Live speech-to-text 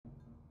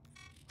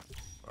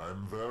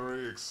I'm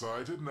very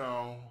excited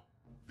now.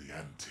 The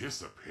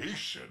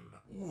anticipation.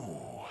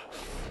 Ooh,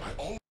 I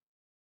always...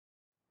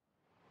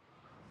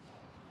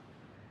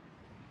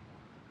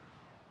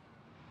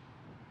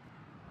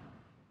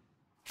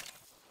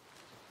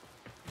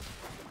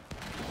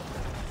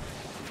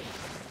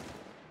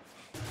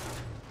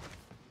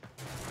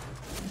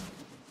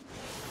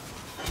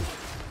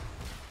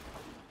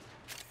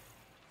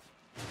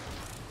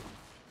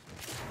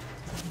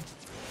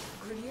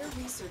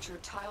 Researcher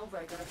Tile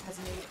Reger has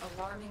made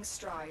alarming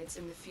strides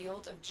in the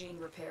field of gene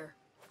repair.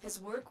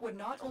 His work would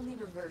not only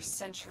reverse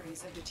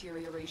centuries of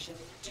deterioration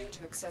due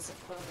to excessive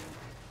cloning,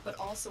 but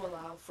also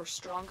allow for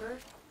stronger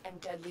and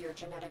deadlier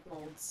genetic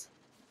molds.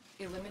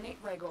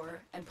 Eliminate Regor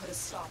and put a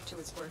stop to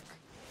his work.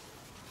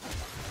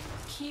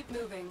 Keep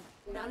moving.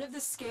 None of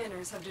the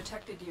scanners have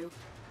detected you.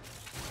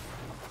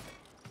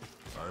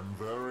 I'm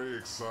very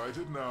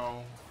excited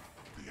now.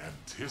 The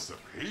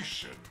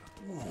anticipation.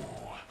 Ooh,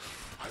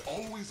 I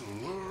always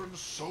learn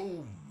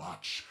so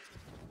much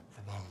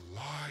from a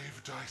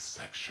live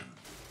dissection.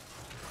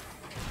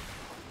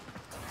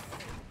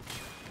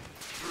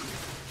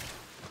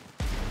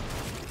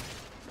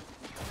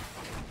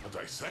 A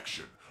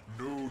dissection?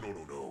 No.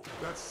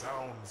 That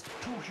sounds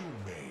too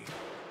humane.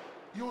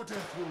 Your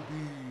death will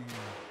be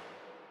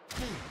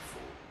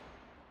painful.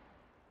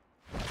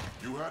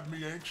 You had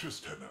me anxious,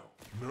 Tenno.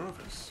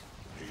 Nervous.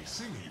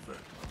 Pacing even.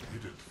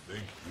 Didn't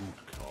think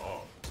you'd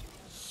come.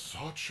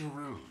 Such a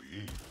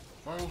relief.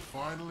 I'll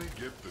finally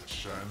get the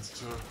chance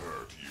to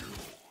hurt you.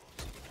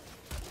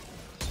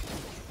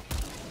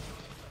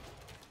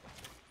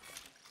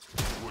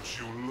 Would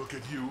you look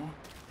at you?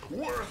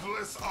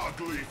 Worthless,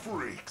 ugly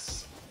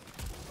freaks!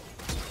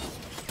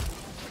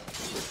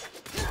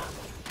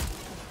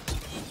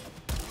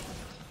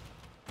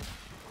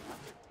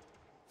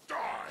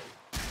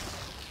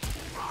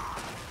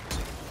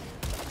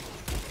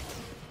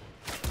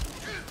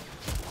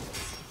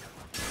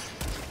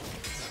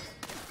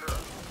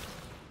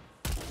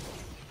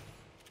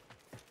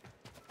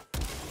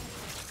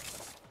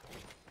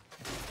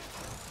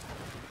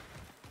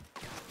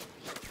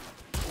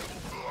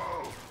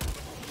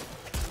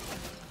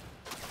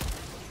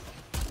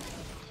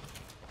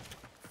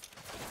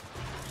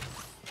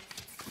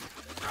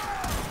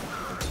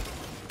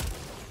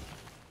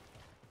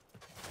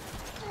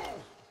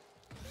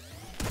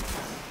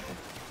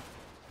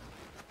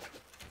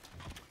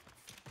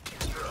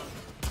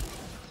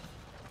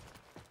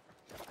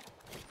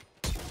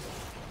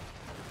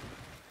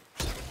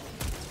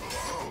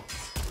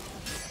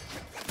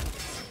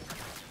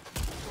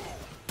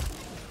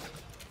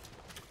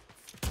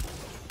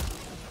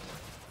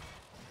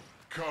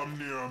 Come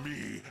near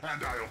me,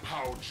 and I'll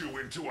pound you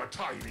into a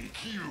tiny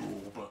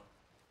cube!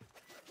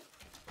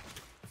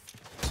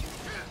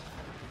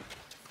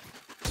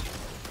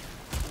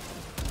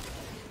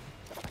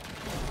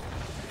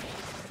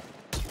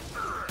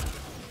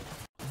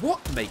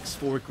 What makes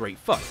for a great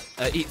fight?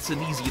 It's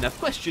an easy enough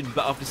question,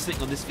 but after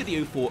sitting on this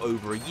video for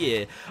over a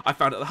year, I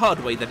found out the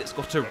hard way that it's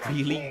got a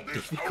really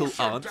difficult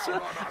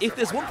answer. If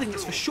there's one thing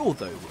that's for sure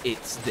though,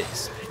 it's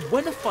this.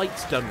 When a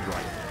fight's done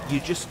right, you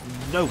just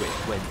know it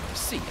when you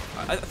see it.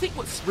 I think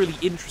what's really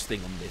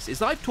interesting on this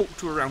is I've talked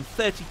to around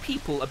 30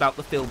 people about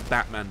the film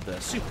Batman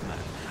vs Superman.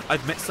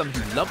 I've met some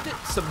who loved it,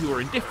 some who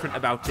are indifferent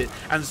about it,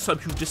 and some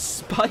who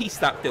despise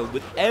that film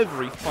with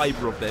every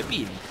fibre of their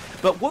being.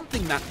 But one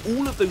thing that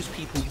all of those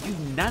people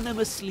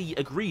unanimously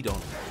agreed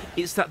on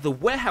is that the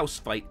warehouse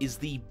fight is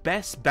the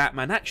best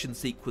Batman action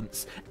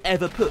sequence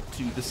ever put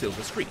to the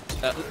silver screen.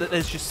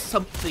 There's just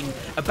something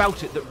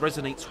about it that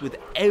resonates with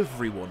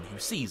everyone who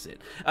sees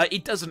it.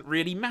 It doesn't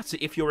really matter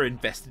if you're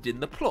invested in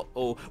the plot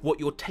or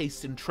what your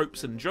tastes in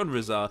tropes and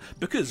genres are,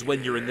 because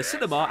when you're in the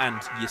cinema and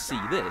you see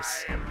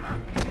this,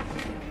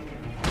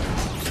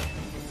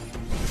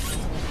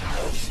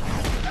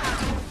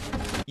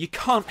 you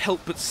can't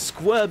help but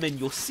squirm in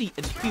your seat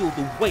and feel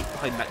the weight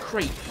behind that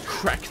crate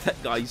crack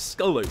that guy's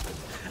skull open.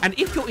 And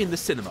if you're in the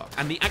cinema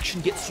and the action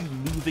gets you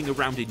moving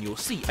around in your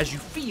seat as you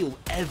feel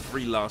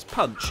every last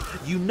punch,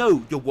 you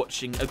know you're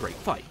watching a great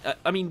fight.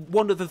 I mean,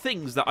 one of the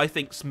things that I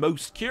think's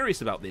most curious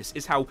about this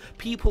is how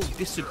people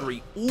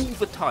disagree all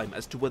the time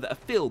as to whether a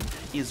film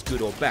is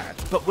good or bad.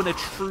 But when a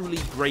truly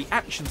great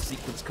action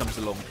sequence comes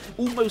along,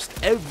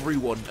 almost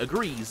everyone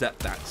agrees that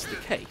that's the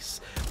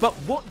case. But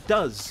what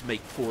does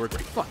make for a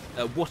great fight?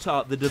 What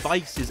are the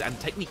devices and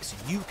techniques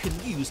you can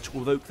use to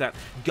evoke that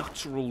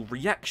guttural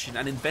reaction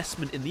and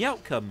investment in the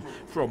outcome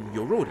from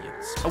your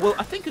audience? Well,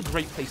 I think a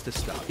great place to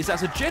start is,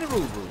 as a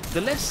general rule,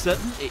 the less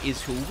certain it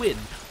is who'll win,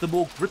 the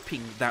more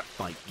gripping that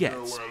fight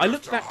gets. I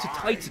looked back to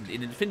Titan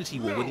in Infinity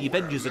War when the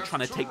Avengers are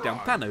trying to take down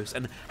Thanos,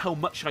 and how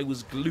much I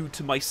was glued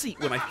to my seat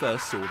when I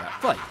first saw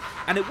that fight.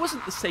 And it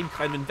wasn't the same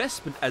kind of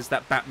investment as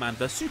that Batman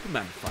vs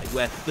Superman fight,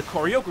 where the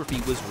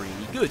choreography was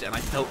really good and I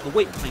felt the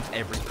weight behind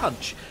every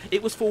punch.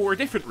 It was for a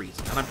different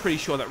reason, and I'm pretty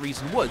sure that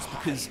reason was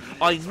because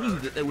I knew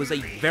that there was a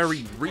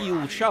very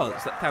real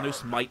chance that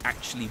Thanos might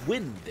actually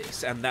win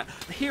this, and that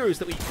the heroes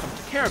that we come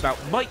to care about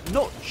might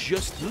not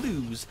just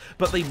lose,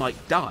 but they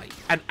might die.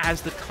 And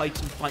as the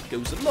Titan fight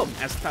goes along,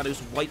 as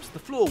Thanos wipes the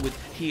floor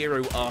with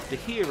hero after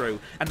hero,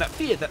 and that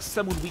fear that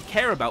someone we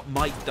care about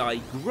might die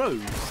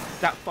grows,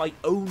 that fight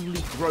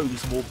only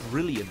grows more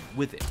brilliant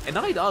with it. And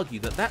I'd argue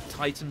that that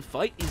Titan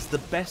fight is the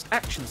best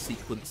action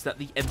sequence that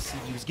the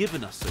MCU's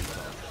given us so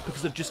far,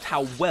 because of just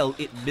how well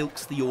it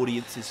milks the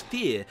audience's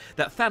fear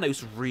that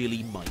Thanos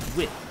really might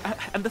win.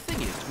 And the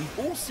thing is, we've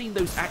all seen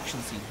those action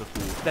scenes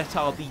before that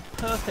are the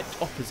perfect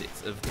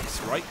opposites of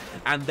this, right?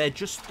 And they're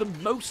just the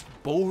most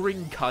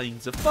boring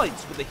kinds of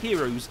fights where the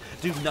heroes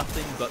do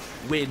nothing but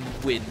win,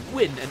 win,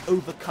 win, and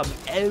overcome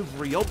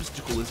every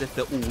obstacle as if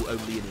they're all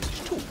only an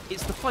inch tall.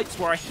 It's the fights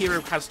where a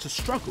hero has to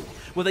struggle,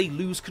 where they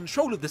lose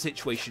control of the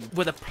situation,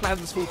 where the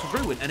plans fall to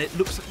ruin, and it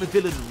looks like the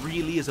villain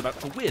really is about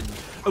to win,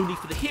 only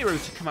for the hero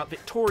to come out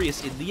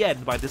victorious in the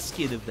end by the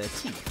skin of their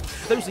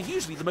teeth. Those are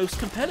usually the most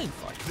compelling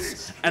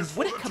fights. And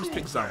when it comes to an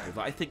example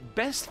that I think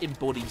best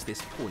embodies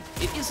this point,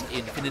 it isn't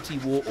Infinity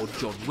War or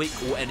John Wick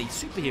or any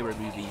superhero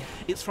movie,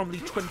 it's from the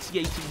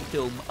 2018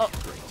 film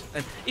Upgrade.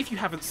 And if you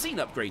haven't seen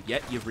Upgrade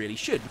yet, you really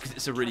should, because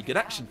it's a really good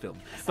action film.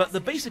 But the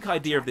basic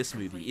idea of this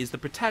movie is the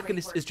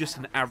protagonist is just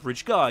an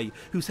average guy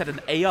who's had an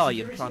AI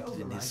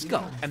implanted in his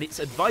skull, and it's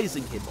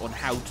advising him on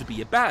how to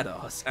be a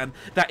badass, and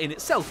that in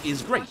itself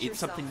is great. It's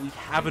something we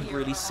haven't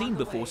really seen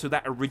before, so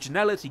that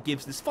originality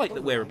gives this fight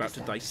that we're about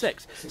to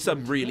dissect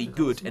some really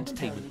good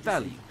entertainment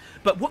value.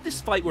 But what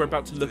this fight we're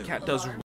about to look at does